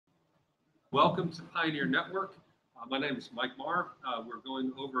Welcome to Pioneer Network. My name is Mike Maher. We're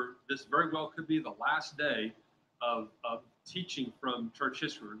going over this very well could be the last day of teaching from church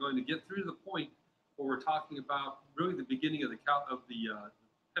history. We're going to get through to the point where we're talking about really the beginning of the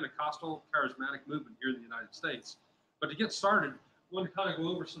Pentecostal charismatic movement here in the United States. But to get started, I want to kind of go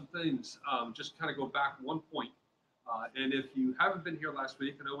over some things, just kind of go back one point. And if you haven't been here last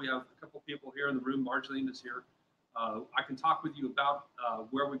week, I know we have a couple people here in the room. Marjolaine is here. I can talk with you about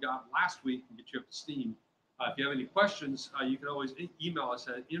where we got last week and get you up to steam. If you have any questions, you can always email us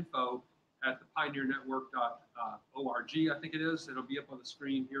at info@thepioneernetwork.org. I think it is. It'll be up on the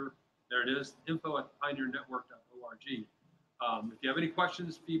screen here. There it is, info@thepioneernetwork.org. If you have any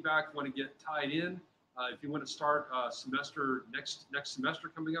questions, feedback, want to get tied in, if you want to start semester next semester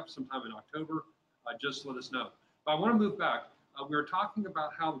coming up sometime in October, just let us know. But I want to move back. We were talking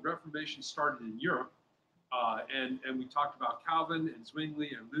about how the Reformation started in Europe. And we talked about Calvin and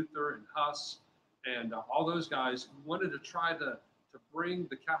Zwingli and Luther and Huss and all those guys who wanted to try to bring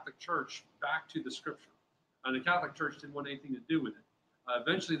the Catholic Church back to the Scripture. And the Catholic Church didn't want anything to do with it.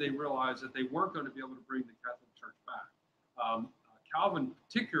 Eventually, they realized that they weren't going to be able to bring the Catholic Church back. Calvin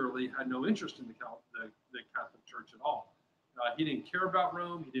particularly had no interest in the Catholic Church at all. He didn't care about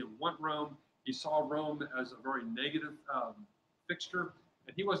Rome. He didn't want Rome. He saw Rome as a very negative fixture,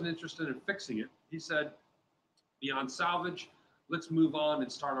 and he wasn't interested in fixing it. He said, beyond salvage, let's move on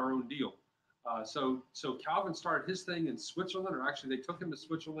and start our own deal. So Calvin started his thing in Switzerland, or actually they took him to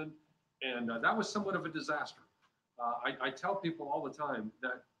Switzerland, and that was somewhat of a disaster. I tell people all the time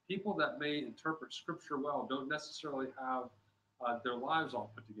that people that may interpret Scripture well don't necessarily have their lives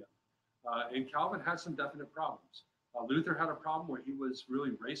all put together. And Calvin had some definite problems. Luther had a problem where he was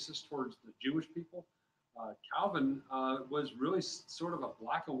really racist towards the Jewish people. Calvin was really sort of a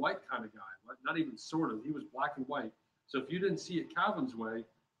black and white kind of guy. Not even sort of. He was black and white. So if you didn't see it Calvin's way,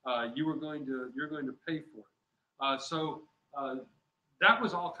 you're going to pay for it. So that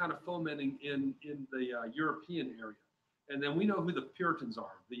was all kind of fomenting in the European area. And then we know who the Puritans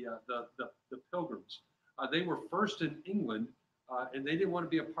are, the Pilgrims. They were first in England, and they didn't want to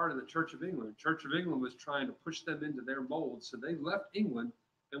be a part of the Church of England. The Church of England was trying to push them into their mold, so they left England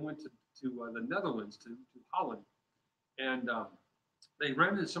and went to the Netherlands, to Holland. And they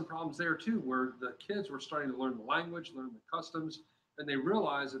ran into some problems there too, where the kids were starting to learn the language, learn the customs, and they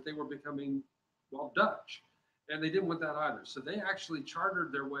realized that they were becoming, well, Dutch. And they didn't want that either. So they actually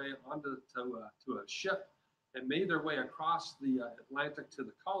chartered their way onto to a ship and made their way across the Atlantic to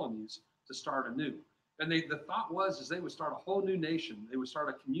the colonies to start anew. And the thought was they would start a whole new nation. They would start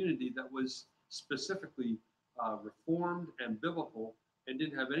a community that was specifically reformed and biblical, and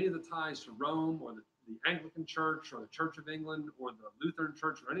didn't have any of the ties to Rome or the Anglican Church or the Church of England or the Lutheran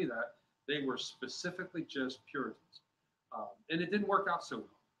Church or any of that. They were specifically just Puritans. And it didn't work out so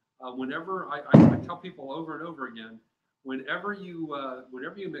well. Whenever I tell people over and over again, whenever you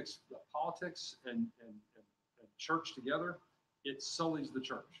mix politics and church together, it sullies the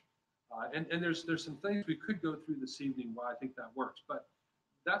church. And there's some things we could go through this evening why I think that works. But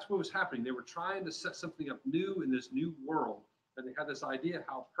that's what was happening. They were trying to set something up new in this new world. And they had this idea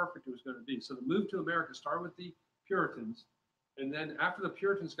how perfect it was going to be. So the move to America started with the Puritans. And then after the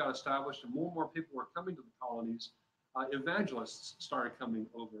Puritans got established and more people were coming to the colonies, evangelists started coming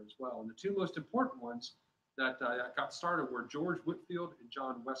over as well. And the two most important ones that got started were George Whitefield and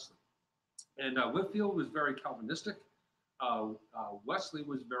John Wesley. And Whitefield was very Calvinistic. Wesley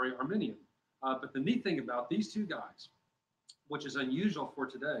was very Arminian. But the neat thing about these two guys, which is unusual for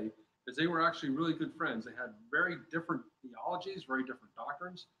today, is they were actually really good friends. They had very different theologies, very different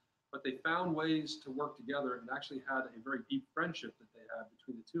doctrines, but they found ways to work together and actually had a very deep friendship that they had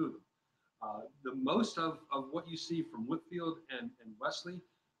between the two of them. The most of what you see from Whitefield and Wesley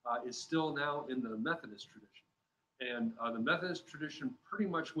is still now in the Methodist tradition. And the Methodist tradition pretty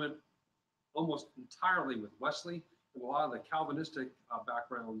much went almost entirely with Wesley, and a lot of the Calvinistic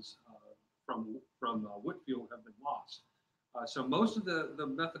backgrounds from Whitefield have been lost. So most of the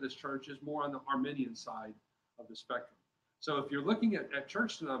Methodist Church is more on the Arminian side of the spectrum. So if you're looking at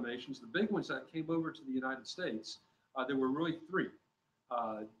church denominations, the big ones that came over to the United States, there were really three.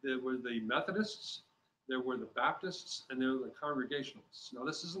 There were the Methodists, there were the Baptists, and there were the Congregationalists. Now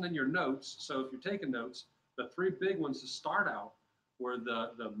this isn't in your notes, so if you're taking notes, the three big ones to start out were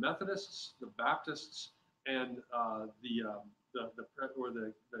the Methodists, the Baptists, and the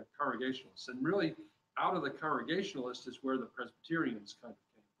Congregationalists. And really, out of the Congregationalists is where the Presbyterians kind of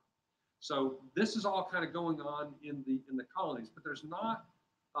came from. So this is all kind of going on in the colonies, but there's not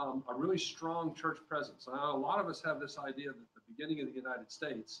a really strong church presence. A lot of us have this idea that the beginning of the United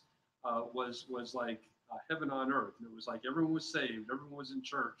States was like heaven on earth, and it was like everyone was saved, everyone was in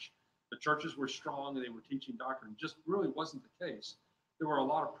church, the churches were strong and they were teaching doctrine. Just really wasn't the case. There were a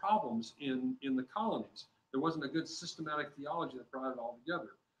lot of problems in the colonies. There wasn't a good systematic theology that brought it all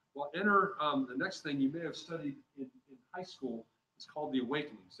together. Well, enter the next thing you may have studied in high school. It's called the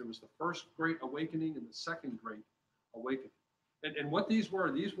Awakenings. There was the first Great Awakening and the second Great Awakening. And what these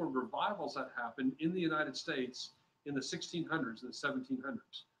were revivals that happened in the United States in the 1600s and the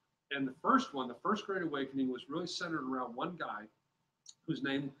 1700s. And the first one, the first Great Awakening, was really centered around one guy whose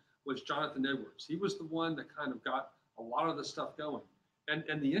name was Jonathan Edwards. He was the one that kind of got a lot of the stuff going.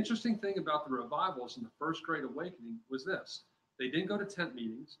 And the interesting thing about the revivals in the first Great Awakening was this. They didn't go to tent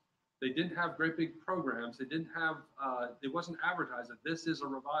meetings. They didn't have great big programs. They didn't have, it wasn't advertised that this is a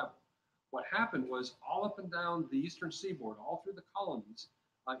revival. What happened was all up and down the eastern seaboard, all through the colonies,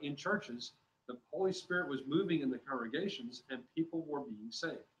 in churches, the Holy Spirit was moving in the congregations and people were being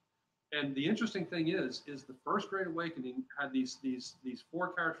saved. And the interesting thing is the first Great Awakening had these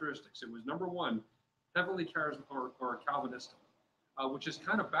four characteristics. It was number one, heavily charismatic or Calvinistic, which is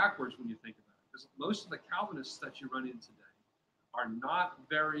kind of backwards when you think about it, because most of the Calvinists that you run into today are not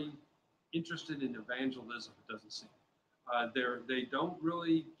very interested in evangelism, it doesn't seem. They don't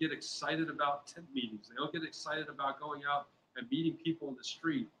really get excited about tent meetings. They don't get excited about going out and meeting people in the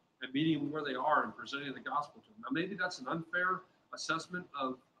street and meeting them where they are and presenting the gospel to them. Now, maybe that's an unfair assessment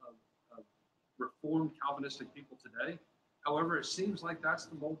of Reformed Calvinistic people today. However, it seems like that's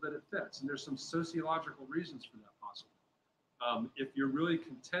the mold that it fits. And there's some sociological reasons for that possibly. If you're really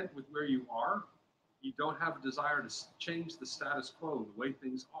content with where you are, you don't have a desire to change the status quo, the way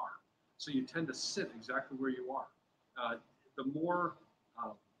things are. So you tend to sit exactly where you are. The more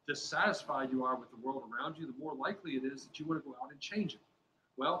dissatisfied you are with the world around you, the more likely it is that you want to go out and change it.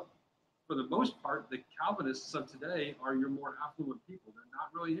 Well, for the most part, the Calvinists of today are your more affluent people. They're not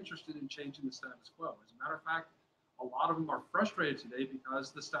really interested in changing the status quo. As a matter of fact, a lot of them are frustrated today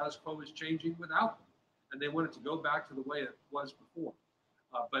because the status quo is changing without them, and they want it to go back to the way it was before.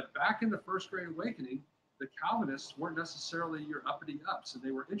 But back in the First Great Awakening, the Calvinists weren't necessarily your uppity ups, and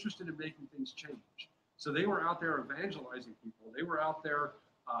they were interested in making things change. So they were out there evangelizing people. They were out there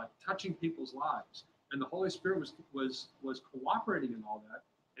touching people's lives, and the Holy Spirit was cooperating in all that,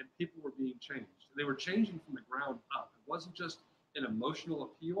 and people were being changed. They were changing from the ground up. It wasn't just an emotional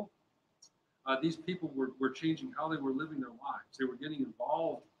appeal. These people were changing how they were living their lives. They were getting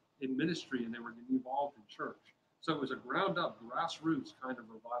involved in ministry, and they were getting involved in church. So it was a ground-up, grassroots kind of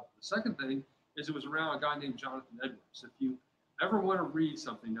revival. The second thing is it was around a guy named Jonathan Edwards. If you ever want to read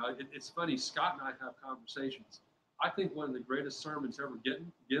something, now it's funny, Scott and I have conversations. I think one of the greatest sermons ever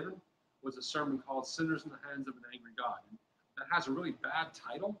given was a sermon called Sinners in the Hands of an Angry God. And that has a really bad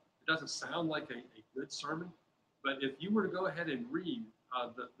title. It doesn't sound like a good sermon. But if you were to go ahead and read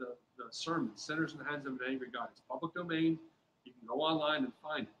the sermon, Sinners in the Hands of an Angry God, it's public domain. You can go online and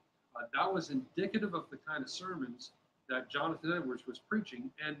find it. That was indicative of the kind of sermons that Jonathan Edwards was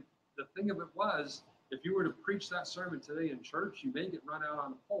preaching. And the thing of it was, if you were to preach that sermon today in church, you may get run out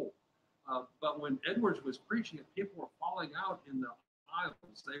on a pole. But when Edwards was preaching it, people were falling out in the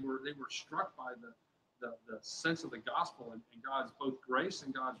aisles. They were struck by the sense of the gospel and God's both grace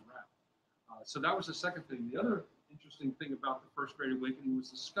and God's wrath. So that was the second thing. The other interesting thing about the First Great Awakening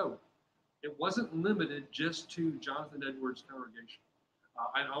was the scope. It wasn't limited just to Jonathan Edwards' congregation.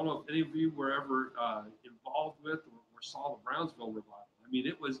 I don't know if any of you were ever involved with or saw the Brownsville revival. I mean,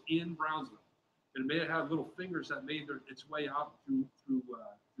 it was in Brownsville. And it may have had little fingers that made its way out through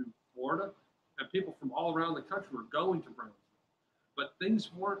Florida, and people from all around the country were going to Brownsville. But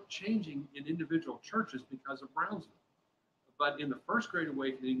things weren't changing in individual churches because of Brownsville. But in the First Great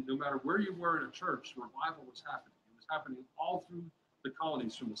Awakening, no matter where you were in a church, revival was happening. It was happening all through the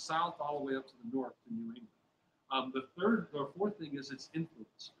colonies, from the south all the way up to the north to New England. The third or fourth thing is its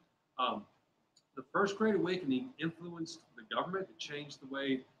influence. The First Great Awakening influenced the government. It changed the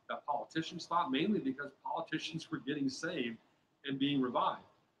way that politicians thought, mainly because politicians were getting saved and being revived.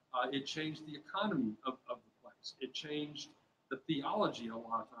 It changed the economy of the place. It changed the theology a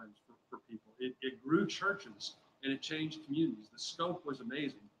lot of times for people. It grew churches, and it changed communities. The scope was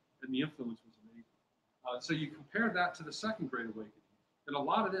amazing, and the influence was amazing. So you compare that to the Second Great Awakening. And a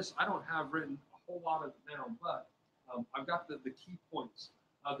lot of this, I don't have written a whole lot of it down, but I've got the key points.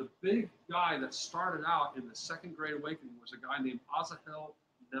 The big guy that started out in the Second Great Awakening was a guy named Asahel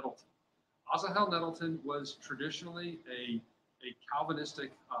Nettleton. Asahel Nettleton was traditionally a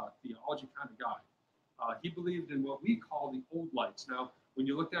Calvinistic theology kind of guy. He believed in what we call the old lights. Now, when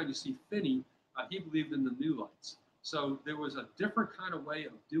you look down, you see Finney. He believed in the new lights. So there was a different kind of way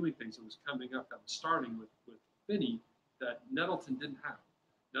of doing things that was coming up that was starting with Finney that Nettleton didn't have.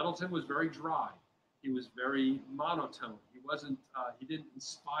 Nettleton was very dry. He was very monotone. He wasn't. He didn't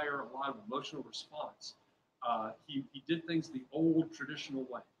inspire a lot of emotional response. He did things the old traditional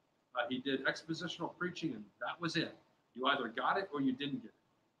way. He did expositional preaching, and that was it. You either got it or you didn't get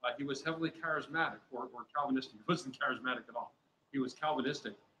it. He was heavily charismatic or Calvinistic. He wasn't charismatic at all. He was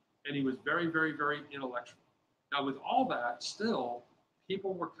Calvinistic, and he was very, very, very intellectual. Now, with all that, still,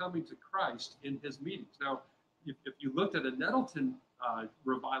 people were coming to Christ in his meetings. Now, if you looked at a Nettleton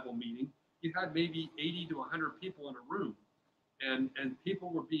revival meeting, you had maybe 80 to 100 people in a room, and people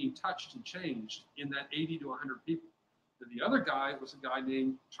were being touched and changed in that 80 to 100 people. And the other guy was a guy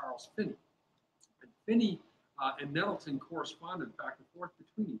named Charles Finney. And Finney and Nettleton corresponded back and forth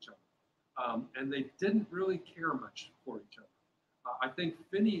between each other. And they didn't really care much for each other. I think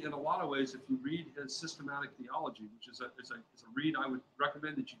Finney, in a lot of ways, if you read his systematic theology, which is a read I would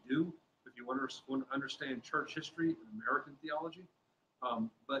recommend that you do if you want to understand church history and American theology.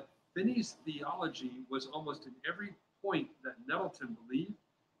 But Finney's theology was almost in every point that Nettleton believed,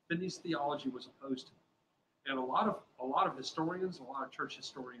 Finney's theology was opposed to. And a lot of historians, a lot of church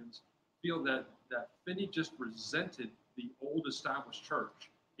historians, feel that Finney just resented the old established church.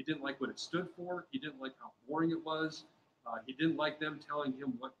 He didn't like what it stood for. He didn't like how boring it was. He didn't like them telling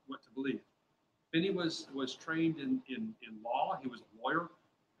him what to believe. Finney was trained in law. He was a lawyer,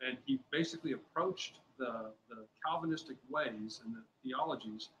 and he basically approached the Calvinistic ways and the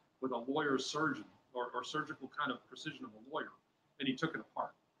theologies with a lawyer's surgeon or surgical kind of precision of a lawyer, and he took it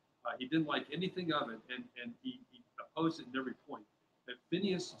apart. He didn't like anything of it, and he opposed it in every point. And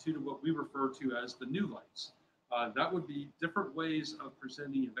Finney instituted what we refer to as the New Lights. That would be different ways of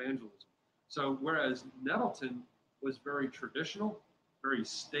presenting evangelism. So whereas Nettleton was very traditional, very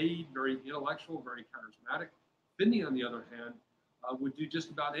staid, very intellectual, very charismatic, Finney, on the other hand, would do just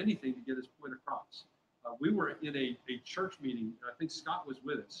about anything to get his point across. We were in a church meeting, and I think Scott was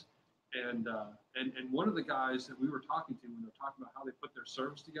with us. And one of the guys that we were talking to when they were talking about how they put their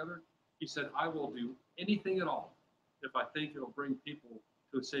service together, he said, "I will do anything at all if I think it'll bring people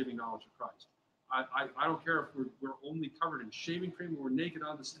to a saving knowledge of Christ. I don't care if we're only covered in shaving cream or we're naked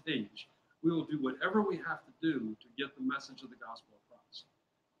on the stage. We will do whatever we have to do to get the message of the gospel across."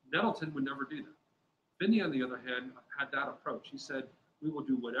 Nettleton would never do that. Finney, on the other hand, had that approach. He said, "We will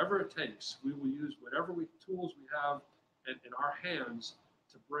do whatever it takes. We will use whatever tools we have in our hands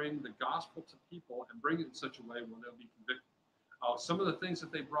to bring the gospel to people and bring it in such a way where they'll be convicted." Some of the things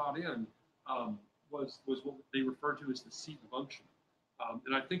that they brought in was what they referred to as the seat of unction.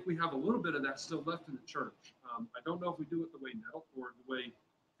 And I think we have a little bit of that still left in the church. I don't know if we do it the way Nettleton or the way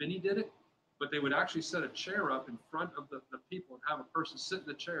Finney did it, but they would actually set a chair up in front of the people and have a person sit in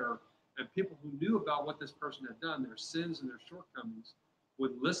the chair, and people who knew about what this person had done, their sins and their shortcomings,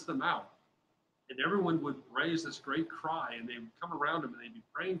 would list them out. And everyone would raise this great cry, and they would come around him and they'd be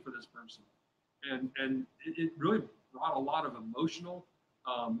praying for this person. And it really brought a lot of emotional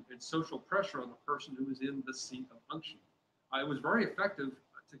and social pressure on the person who was in the seat of unction. It was very effective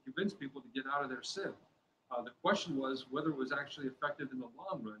to convince people to get out of their sin. The question was whether it was actually effective in the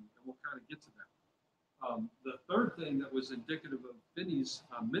long run, and we'll kind of get to that. The third thing that was indicative of Finney's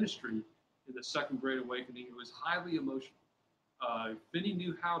ministry in the Second Great Awakening, it was highly emotional. Finney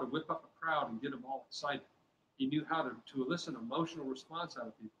knew how to whip up a crowd and get them all excited. He knew how to elicit emotional response out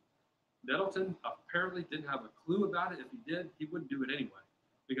of people. Nettleton apparently didn't have a clue about it. If he did, he wouldn't do it anyway,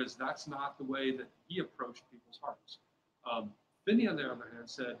 because that's not the way that he approached people's hearts. Finney, on the other hand,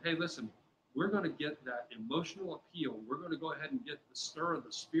 said, "Hey, listen, we're going to get that emotional appeal. We're going to go ahead and get the stir of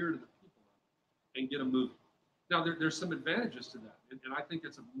the spirit of the people and get them moving." Now, there's some advantages to that, and I think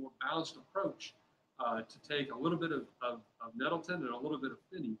it's a more balanced approach to take a little bit of Nettleton and a little bit of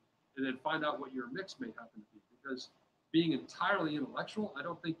Finney, and then find out what your mix may happen to be. Because being entirely intellectual, I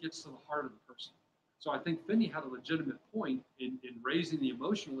don't think gets to the heart of the person. So I think Finney had a legitimate point in raising the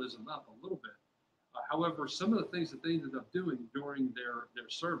emotionalism up a little bit. However, some of the things that they ended up doing during their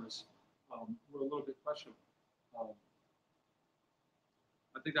service were a little bit questionable.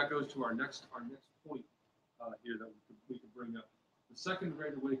 I think that goes to our next point here that we could bring up. The Second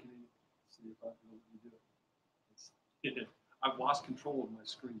Great Awakening. Let's see if I can let me do it. I've lost control of my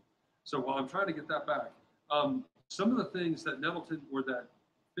screen. So while I'm trying to get that back, some of the things that Nettleton or that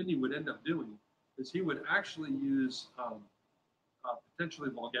Finney would end up doing is he would actually use potentially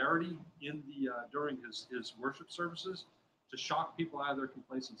vulgarity in during his worship services to shock people out of their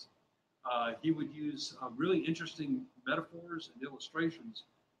complacency. He would use really interesting metaphors and illustrations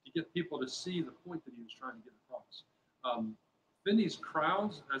to get people to see the point that he was trying to get across. Finney's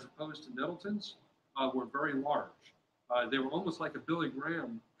crowds, as opposed to Nettleton's, were very large. They were almost like a Billy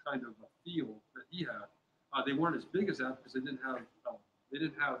Graham kind of a feel that he had. They weren't as big as that because they didn't have They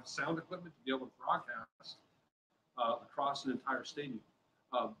didn't have sound equipment to be able to broadcast across an entire stadium.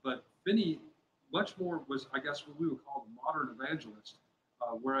 But Finney much more was, I guess, what we would call the modern evangelist,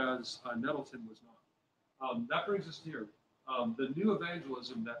 whereas Nettleton was not. That brings us here. The new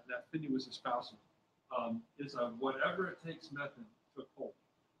evangelism that Finney was espousing is a whatever it takes method took hold.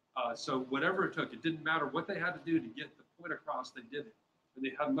 So whatever it took, it didn't matter what they had to do to get the point across. They did it, and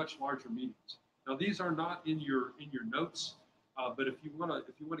they had much larger meetings. Now these are not in your notes, but if you want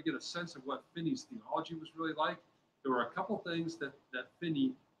to get a sense of what Finney's theology was really like, there were a couple things that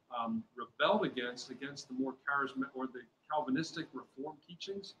Finney rebelled against the more charismatic or the Calvinistic Reformed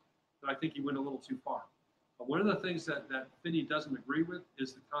teachings that I think he went a little too far. One of the things that Finney doesn't agree with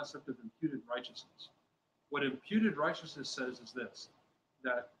is the concept of imputed righteousness. What imputed righteousness says is this,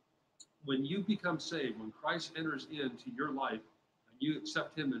 that when you become saved, when Christ enters into your life and you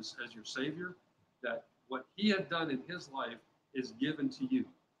accept him as your Savior, that what he had done in his life is given to you.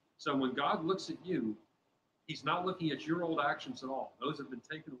 So when God looks at you, he's not looking at your old actions at all. Those have been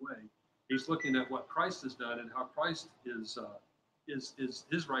taken away. He's looking at what Christ has done and how Christ is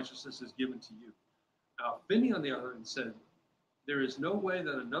his righteousness is given to you. Finney, on the other hand, said, there is no way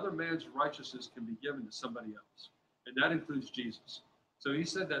that another man's righteousness can be given to somebody else, and that includes Jesus. So he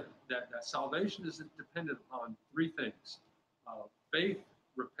said that salvation is dependent upon three things: faith,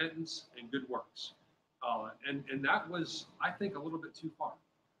 repentance, and good works. And that was, I think, a little bit too far.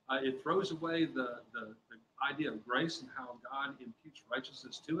 It throws away the idea of grace and how God imputes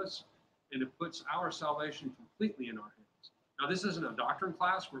righteousness to us, and it puts our salvation completely in our hands. Now, this isn't a doctrine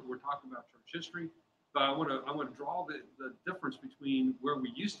class. We're talking about church history. But I want to draw the difference between where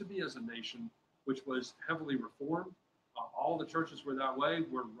we used to be as a nation, which was heavily reformed. All the churches were that way.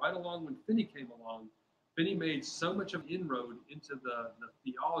 We're right along when Finney came along. Finney made so much of inroad into the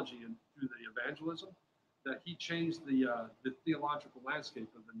theology and through the evangelism that he changed the theological landscape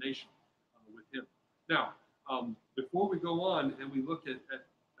of the nation with him. Now, before we go on and we look at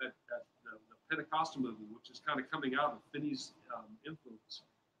the Pentecostal movement, which is kind of coming out of Finney's influence,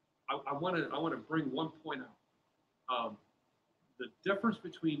 I want to bring one point out. The difference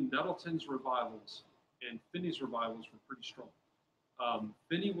between Nettleton's revivals and Finney's revivals were pretty strong.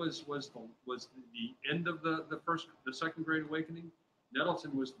 Finney was the end of the second Great Awakening.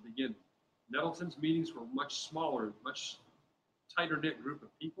 Nettleton was the beginning. Nettleton's meetings were much smaller, much tighter knit group of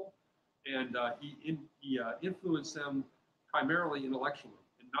people, and he influenced them primarily intellectually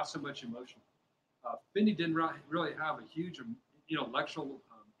and not so much emotionally. Finney didn't really have a huge intellectual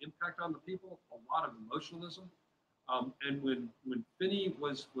impact on the people, a lot of emotionalism. And when Finney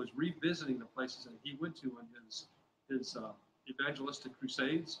was revisiting the places that he went to in his evangelistic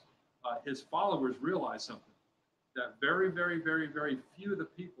crusades, his followers realized something, that very, very, very, very few of the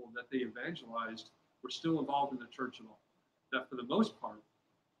people that they evangelized were still involved in the church at all. That for the most part,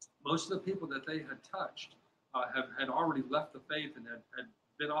 most of the people that they had touched had already left the faith and had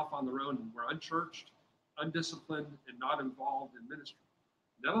been off on their own and were unchurched, undisciplined, and not involved in ministry.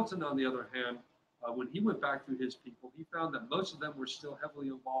 Nettleton, on the other hand, when he went back through his people, he found that most of them were still heavily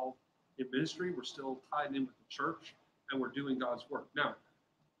involved in ministry, were still tied in with the church, and were doing God's work. Now,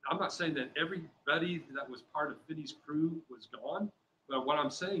 I'm not saying that everybody that was part of Finney's crew was gone, but what I'm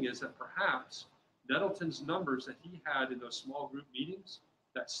saying is that perhaps Nettleton's numbers that he had in those small group meetings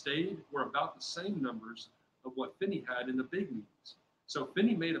that stayed were about the same numbers of what Finney had in the big meetings. So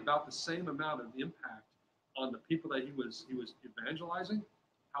Finney made about the same amount of impact on the people that he was evangelizing.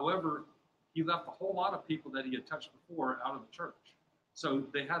 However, he left a whole lot of people that he had touched before out of the church. So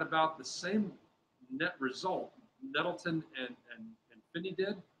they had about the same net result, Nettleton and Finney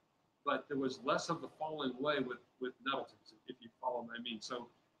did, but there was less of the falling away with Nettleton, if you follow what I mean. So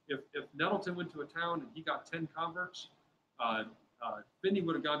if Nettleton went to a town and he got 10 converts, Finney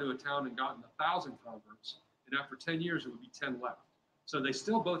would have gone to a town and gotten 1,000 converts, and after 10 years, it would be 10 left. So they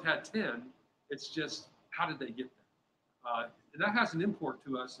still both had 10. It's just, how did they get there? And that has an import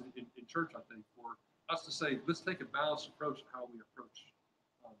to us in church, I think, for us to say, let's take a balanced approach to how we approach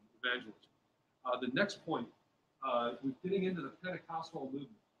evangelism. The next point, we're getting into the Pentecostal movement.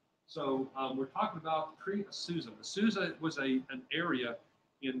 So we're talking about pre-Azusa. Azusa was an area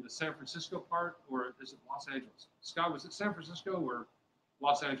in the San Francisco part, or is it Los Angeles? Scott, was it San Francisco or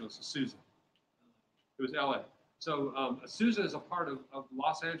Los Angeles, Azusa? It was LA. So Azusa is a part of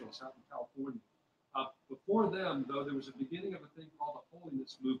Los Angeles out in California. Before them, though, there was a beginning of a thing called the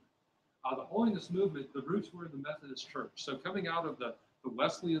Holiness Movement. The Holiness Movement, the roots were in the Methodist Church. So coming out of the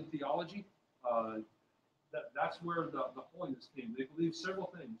Wesleyan theology, that's where the holiness came. They believed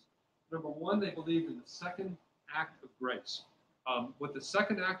several things. Number one, they believed in the second act of grace. What the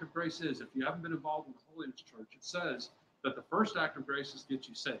second act of grace is, if you haven't been involved in the Holiness Church, it says that the first act of grace is get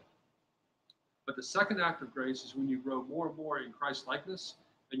you saved. But the second act of grace is when you grow more and more in Christ likeness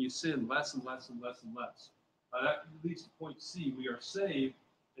and you sin less and less and less and less. That leads to point C. We are saved,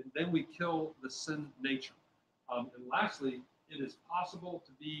 and then we kill the sin nature. And lastly, it is possible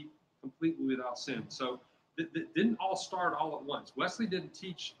to be completely without sin. So it didn't all start all at once. Wesley didn't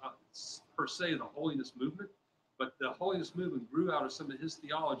teach per se the holiness movement, but the holiness movement grew out of some of his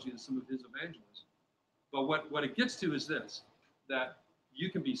theology and some of his evangelism. But what it gets to is this, that you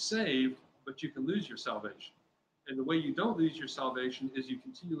can be saved, but you can lose your salvation. And the way you don't lose your salvation is you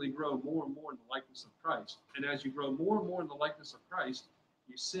continually grow more and more in the likeness of Christ. And as you grow more and more in the likeness of Christ,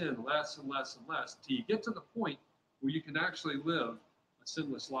 you sin less and less and less till you get to the point where you can actually live a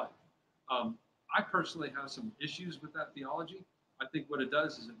sinless life. I personally have some issues with that theology. I think what it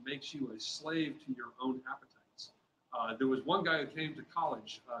does is it makes you a slave to your own appetites. There was one guy who came to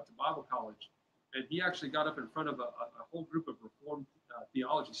college, to Bible college, and he actually got up in front of a whole group of Reformed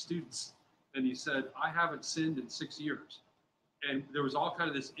theology students, and he said, I haven't sinned in 6 years. And there was all kind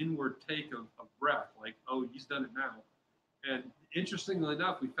of this inward take of breath, like, oh, he's done it now. And interestingly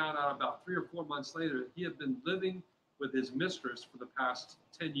enough, we found out about 3 or 4 months later that he had been living with his mistress for the past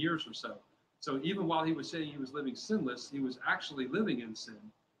 10 years or so. So even while he was saying he was living sinless, he was actually living in sin.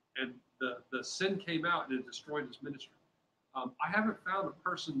 And the sin came out and it destroyed his ministry. I haven't found a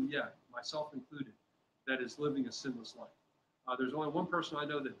person yet, myself included, that is living a sinless life. There's only one person I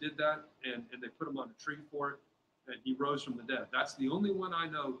know that did that, and they put him on a tree for it, and he rose from the dead. That's the only one I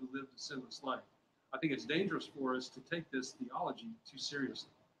know who lived a sinless life. I think it's dangerous for us to take this theology too seriously.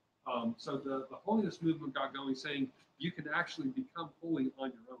 So the holiness movement got going, saying you can actually become holy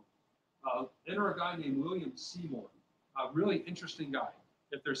on your own. Enter a guy named William Seymour, a really interesting guy.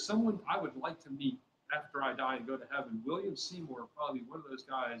 If there's someone I would like to meet after I die and go to heaven, William Seymour probably one of those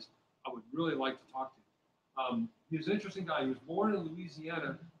guys I would really like to talk to. He was an interesting guy. He was born in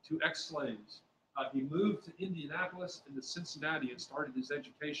Louisiana to ex-slaves. He moved to Indianapolis and to Cincinnati and started his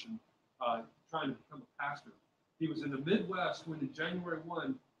education trying to become a pastor. He was in the Midwest when in January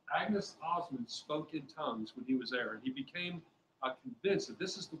 1, Agnes Osmond spoke in tongues when he was there. And he became convinced that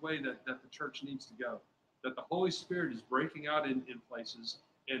this is the way that the church needs to go, that the Holy Spirit is breaking out in places,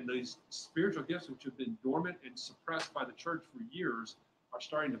 and these spiritual gifts which have been dormant and suppressed by the church for years are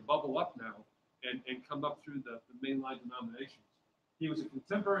starting to bubble up now and come up through the mainline denominations. He was a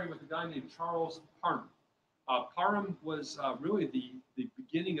contemporary with a guy named Charles Parham. Parham was really the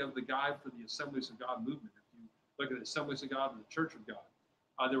beginning of the guide for the Assemblies of God movement. If you look at the Assemblies of God and the Church of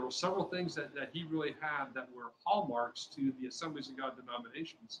God, there were several things that he really had that were hallmarks to the Assemblies of God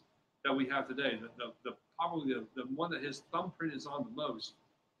denominations that we have today. Probably the one that his thumbprint is on the most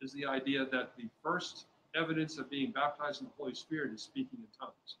is the idea that the first evidence of being baptized in the Holy Spirit is speaking in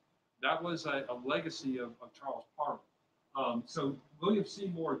tongues. That was a legacy of Charles Parham. So William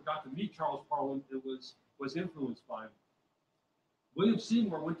Seymour got to meet Charles Parham and was influenced by him. William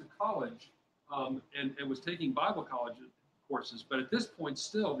Seymour went to college and was taking Bible college courses, but at this point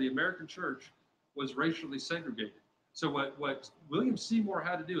still the American church was racially segregated. So what William Seymour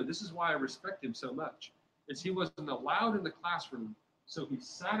had to do, and this is why I respect him so much, is he wasn't allowed in the classroom, so he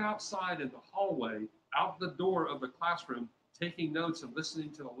sat outside in the hallway, out the door of the classroom, taking notes and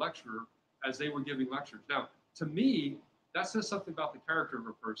listening to the lecturer as they were giving lectures. Now, to me, that says something about the character of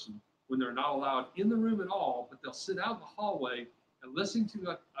a person when they're not allowed in the room at all, but they'll sit out in the hallway and listen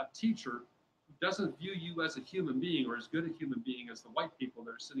to a teacher who doesn't view you as a human being or as good a human being as the white people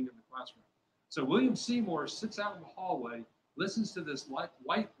that are sitting in the classroom. So William Seymour sits out in the hallway, listens to this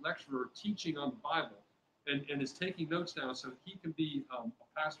white lecturer teaching on the Bible, and is taking notes down so he can be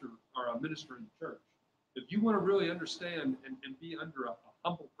a pastor or a minister in the church. If you want to really understand and be under a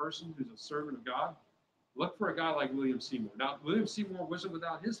humble person who's a servant of God, look for a guy like William Seymour. Now, William Seymour wasn't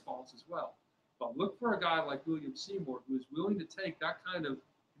without his faults as well, but look for a guy like William Seymour who is willing to take that kind of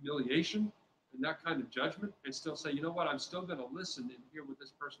humiliation and that kind of judgment and still say, you know what, I'm still going to listen and hear what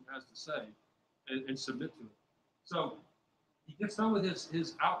this person has to say and submit to it. So he gets done with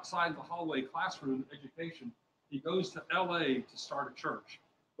his outside the hallway classroom education. He goes to LA to start a church.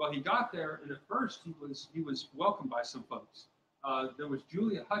 Well, he got there, and at first he was welcomed by some folks. There was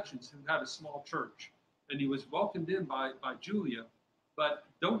Julia Hutchins, who had a small church, and he was welcomed in by Julia, but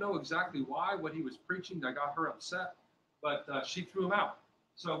don't know exactly why, what he was preaching that got her upset, but she threw him out.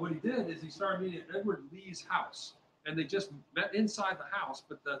 So what he did is he started meeting at Edward Lee's house, and they just met inside the house,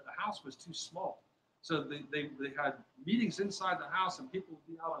 but the house was too small. So they had meetings inside the house, and people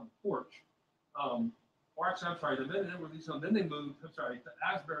would be out on the porch. Or actually, I'm sorry, they met at Edward Lee's home, then they moved, to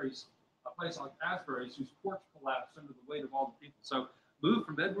Asbury's, a place like Asbury's, whose porch collapsed under the weight of all the people. So moved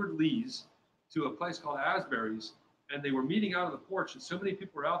from Edward Lee's to a place called Asbury's, and they were meeting out of the porch, and so many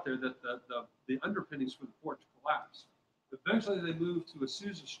people were out there that the underpinnings for the porch collapsed. Eventually, they moved to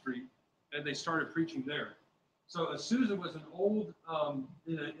Azusa Street, and they started preaching there. So Azusa was an old,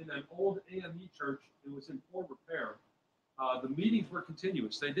 in an old AME church. It was in poor repair. The meetings were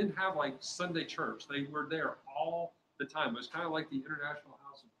continuous. They didn't have like Sunday church. They were there all the time. It was kind of like the International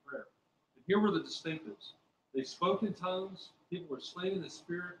House of Prayer. And here were the distinctives. They spoke in tongues. People were slain in the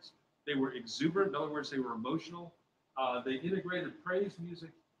spirits. They were exuberant. In other words, they were emotional. They integrated praise music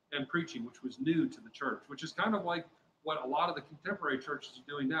and preaching, which was new to the church, which is kind of like what a lot of the contemporary churches are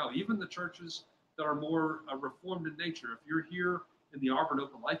doing now. Even the churches that are more reformed in nature. If you're here in the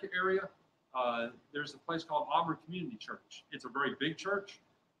Auburn-Opelika area, there's a place called Auburn Community Church. It's a very big church.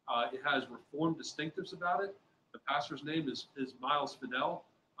 It has reformed distinctives about it. The pastor's name is Miles Fidel.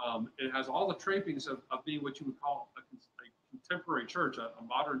 It has all the trappings of being what you would call a contemporary church, a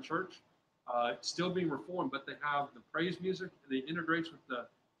modern church. Still being reformed, but they have the praise music, and it integrates with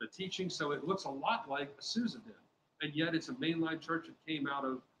the teaching, so it looks a lot like Azusa did. And yet it's a mainline church that came out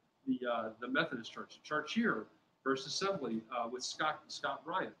of the Methodist Church. The church here, First Assembly, with Scott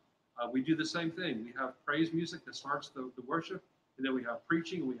Bryant. We do the same thing. We have praise music that starts the worship, and then we have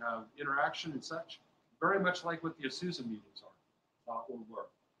preaching, we have interaction and such, very much like what the Azusa meetings are or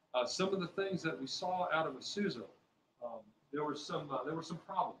were. Some of the things that we saw out of Azusa, there were some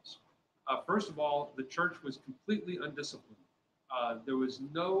problems. First of all, the church was completely undisciplined. There was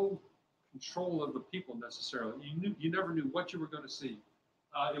no control of the people necessarily. You never knew what you were going to see.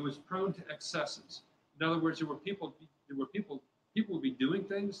 It was prone to excesses. In other words, people would be doing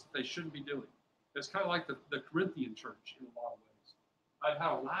things they shouldn't be doing. It's kind of like the Corinthian church in a lot of ways. I've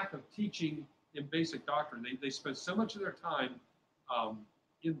had a lack of teaching in basic doctrine. They spent so much of their time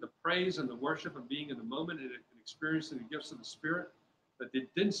in the praise and the worship and being in the moment and experiencing the gifts of the Spirit, that they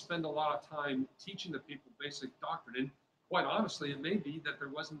didn't spend a lot of time teaching the people basic doctrine. And quite honestly, it may be that there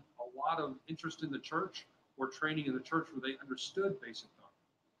wasn't a lot of interest in the church or training in the church where they understood basic doctrine.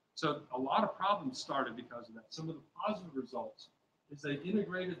 So a lot of problems started because of that. Some of the positive results is they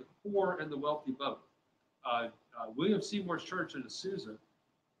integrated the poor and the wealthy both. William Seymour's church in Azusa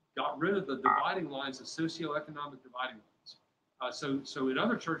got rid of the dividing lines, the socioeconomic dividing lines. So in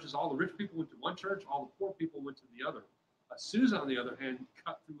other churches, all the rich people went to one church, all the poor people went to the other. Azusa, on the other hand,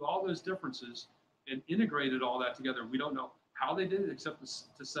 cut through all those differences and integrated all that together. We don't know how they did it, except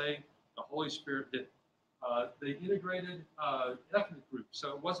to say the Holy Spirit did. They integrated ethnic groups,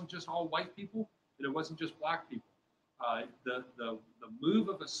 so it wasn't just all white people, and it wasn't just black people. The move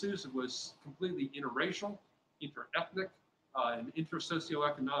of Azusa was completely interracial, interethnic, and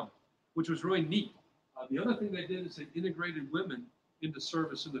intersocioeconomic, which was really neat. The other thing they did is they integrated women into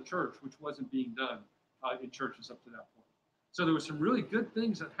service in the church, which wasn't being done in churches up to that point. So there were some really good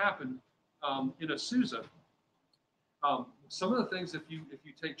things that happened in Azusa. Some of the things, if you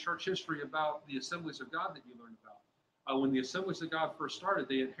take church history about the Assemblies of God that you learn about, when the Assemblies of God first started,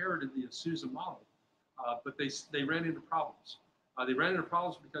 they inherited the Azusa model, but they ran into problems. They ran into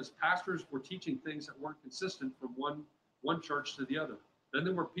problems because pastors were teaching things that weren't consistent from one church to the other. Then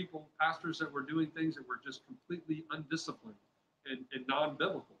there were pastors that were doing things that were just completely undisciplined and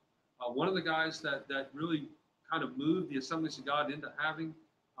non-biblical. One of the guys that really kind of moved the Assemblies of God into having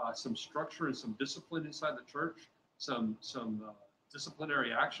some structure and some discipline inside the church, some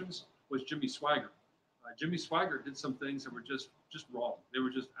disciplinary actions, was Jimmy Swaggart. Jimmy Swaggart did some things that were just wrong. They were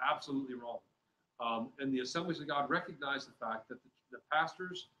just absolutely wrong. And the Assemblies of God recognized the fact that the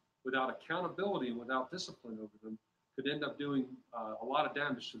pastors, without accountability and without discipline over them, could end up doing a lot of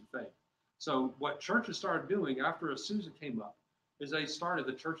damage to the faith. So what churches started doing after Azusa came up is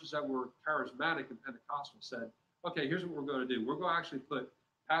the churches that were charismatic and Pentecostal said, okay, here's what we're going to do. We're going to actually put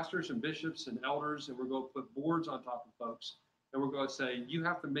pastors and bishops and elders, and we're going to put boards on top of folks, and we're going to say, you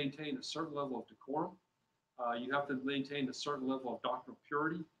have to maintain a certain level of decorum. You have to maintain a certain level of doctrinal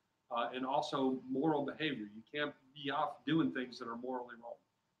purity and also moral behavior. You can't be off doing things that are morally wrong.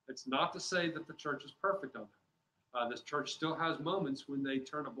 It's not to say that the church is perfect on that. This church still has moments when they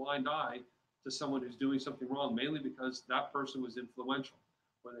turn a blind eye to someone who's doing something wrong, mainly because that person was influential,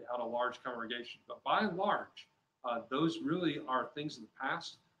 where they had a large congregation. But by and large, those really are things of the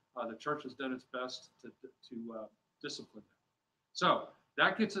past. The church has done its best to discipline them. So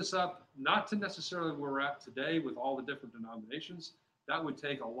that gets us up, not to necessarily where we're at today with all the different denominations. That would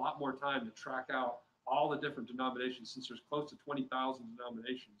take a lot more time to track out all the different denominations, since there's close to 20,000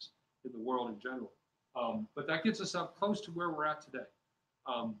 denominations in the world in general. But that gets us up close to where we're at today.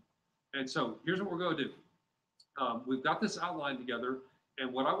 And so here's what we're going to do. We've got this outline together.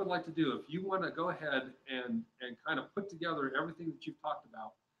 And what I would like to do, if you want to go ahead and kind of put together everything that you've talked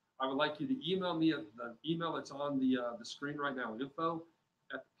about, I would like you to email me at the email that's on the screen right now,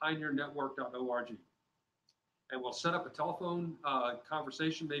 info@pioneernetwork.org. And we'll set up a telephone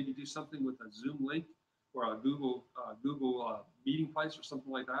conversation, maybe do something with a Zoom link or a Google meeting place or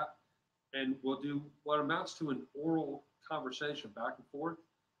something like that. And we'll do what amounts to an oral conversation back and forth,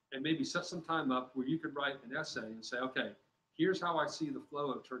 and maybe set some time up where you could write an essay and say, okay, here's how I see the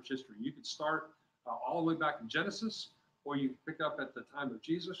flow of church history. You could start all the way back in Genesis, or you can pick up at the time of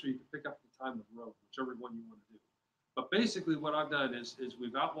Jesus, or you can pick up at the time of Rome, whichever one you want to do. But basically what I've done is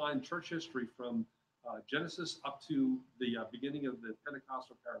we've outlined church history from Genesis up to the beginning of the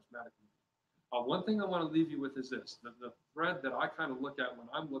Pentecostal charismatic movement. One thing I want to leave you with is this, the thread that I kind of look at when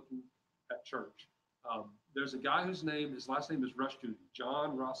I'm looking at church. There's a guy his last name is Rushdoony,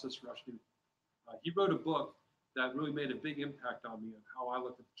 John Rosses Rushdoony. He wrote a book that really made a big impact on me and how I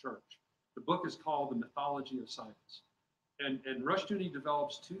look at the church. The book is called The Mythology of Science. And Rushdoony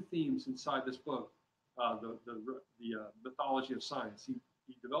develops two themes inside this book, the mythology of science.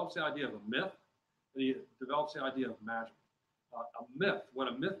 He develops the idea of a myth, and he develops the idea of magic. A myth, what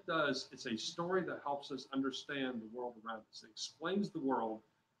a myth does, it's a story that helps us understand the world around us. It explains the world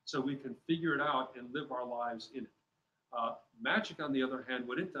so we can figure it out and live our lives in it. Magic, on the other hand,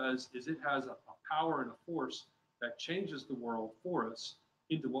 what it does is it has a power and a force that changes the world for us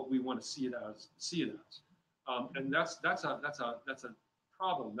into what we want to see it as. And that's a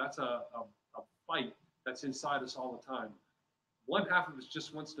problem. That's a fight that's inside us all the time. One half of us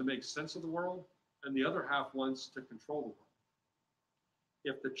just wants to make sense of the world, and the other half wants to control the world.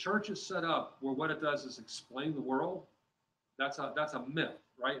 If the church is set up where what it does is explain the world, that's a myth,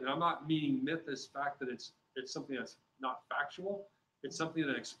 right? And I'm not meaning myth as fact that it's something that's not factual. It's something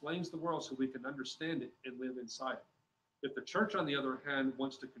that explains the world so we can understand it and live inside it. If the church, on the other hand,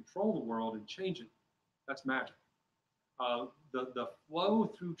 wants to control the world and change it, that's magic. The flow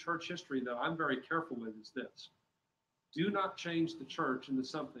through church history that I'm very careful with is this. Do not change the church into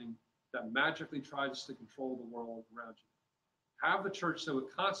something that magically tries to control the world around you. Have the church so it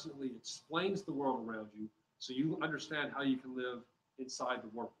constantly explains the world around you so you understand how you can live inside the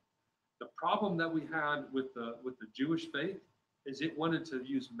world. The problem that we had with the Jewish faith is it wanted to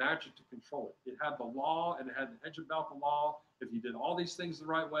use magic to control it. It had the law and it had an edge about the law. If you did all these things the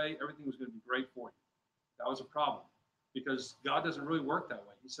right way, everything was going to be great for you. That was a problem because God doesn't really work that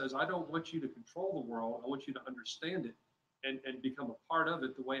way. He says, I don't want you to control the world. I want you to understand it and become a part of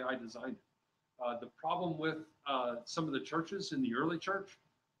it the way I designed it. The problem with some of the churches in the early church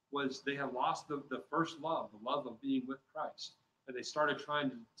was they had lost the first love, the love of being with Christ. And they started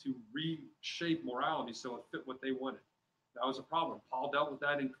trying to reshape morality so it fit what they wanted. That was a problem. Paul dealt with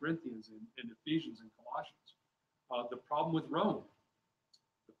that in Corinthians and Ephesians and Colossians. The problem with Rome.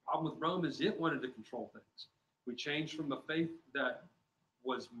 The problem with Rome is it wanted to control things. We changed from a faith that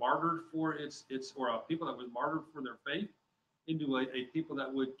was martyred for or a people that was martyred for their faith into a people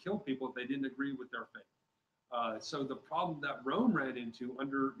that would kill people if they didn't agree with their faith. So the problem that Rome ran into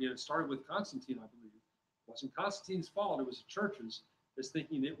it started with Constantine, I believe. It wasn't Constantine's fault, it was the churches, is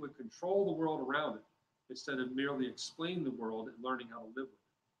thinking it would control the world around it instead of merely explain the world and learning how to live with it.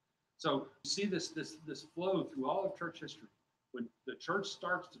 So you see this flow through all of church history. When the church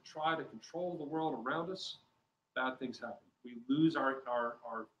starts to try to control the world around us, bad things happen. We lose our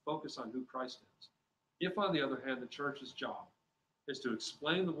focus on who Christ is. If, on the other hand, the church's job is to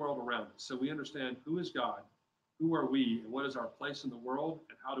explain the world around us so we understand who is God, who are we, and what is our place in the world,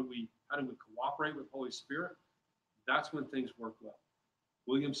 and how do we cooperate with Holy Spirit, that's when things work well.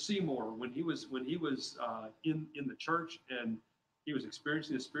 William Seymour, when he was in the church and he was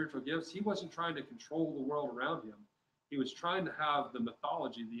experiencing the spiritual gifts, he wasn't trying to control the world around him. He was trying to have the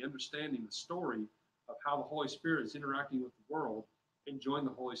mythology, the understanding, the story of how the Holy Spirit is interacting with the world and join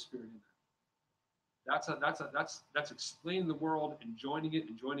the Holy Spirit in that. That's explaining the world and joining it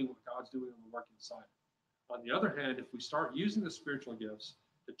and joining what God's doing on the work inside. On the other hand, if we start using the spiritual gifts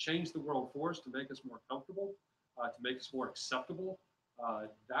to change the world for us, to make us more comfortable, to make us more acceptable,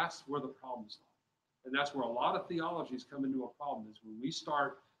 that's where the problems lie. And that's where a lot of theologies come into a problem, is when we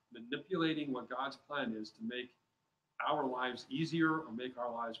start manipulating what God's plan is to make our lives easier or make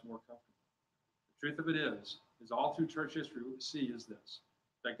our lives more comfortable. The truth of it is all through church history, what we see is this,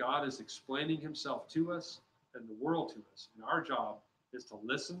 that God is explaining himself to us and the world to us. And our job is to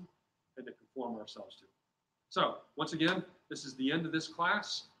listen and to conform ourselves to it. So once again, this is the end of this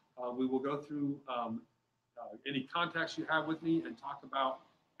class. We will go through any contacts you have with me and talk about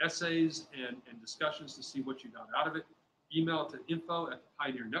essays and discussions to see what you got out of it. Email it to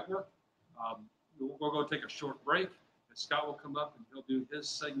info@Pioneer Network. We'll go take a short break, and Scott will come up and he'll do his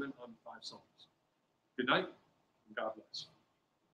segment on 5 Psalms. Good night, and God bless.